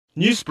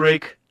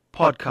Newsbreak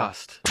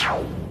Podcast.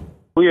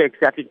 We were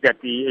ecstatic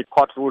that the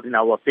court ruled in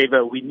our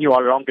favor. We knew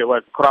all along there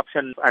was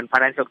corruption and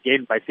financial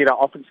gain by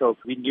PSiRA officials.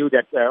 We knew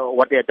that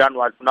what they had done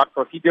was not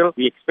procedural.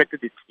 We expected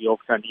it to be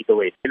overturned either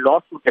way. The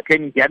lawsuit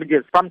claiming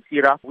damages from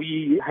PSiRA,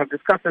 we have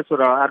discussed this with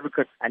our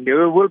advocates, and they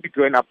will be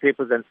drawing up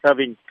papers and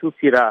serving to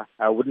PSiRA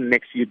within the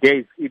next few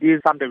days. It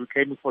is something we're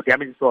claiming for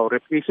damages to our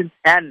reputation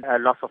and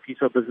loss of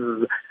future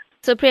businesses.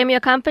 So, Prem, your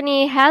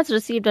company has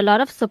received a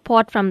lot of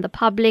support from the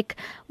public.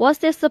 Was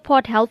their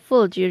support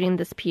helpful during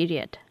this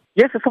period?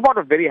 Yes, the support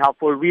was very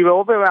helpful. We were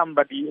overwhelmed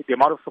by the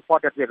amount of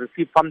support that we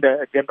received from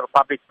the general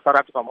public,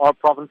 from all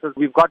provinces.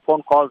 We've got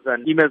phone calls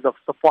and emails of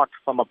support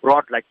from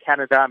abroad like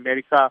Canada,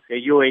 America, the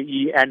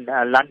UAE and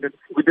London.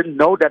 We didn't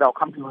know that our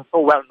company was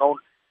so well known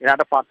in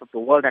other parts of the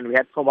world, and we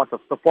had so much of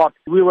support.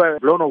 We were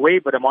blown away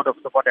by the amount of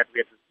support that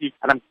we had received,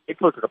 and I'm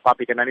grateful to the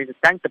public, and I need to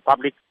thank the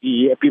public,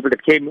 the people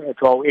that came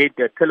to our aid,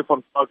 the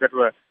telephone calls that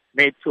were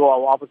made to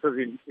our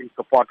officers in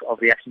support of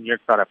Reaction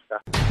News South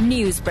Africa.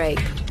 Newsbreak,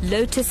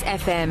 Lotus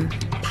FM,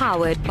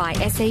 powered by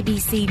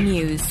SABC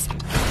News.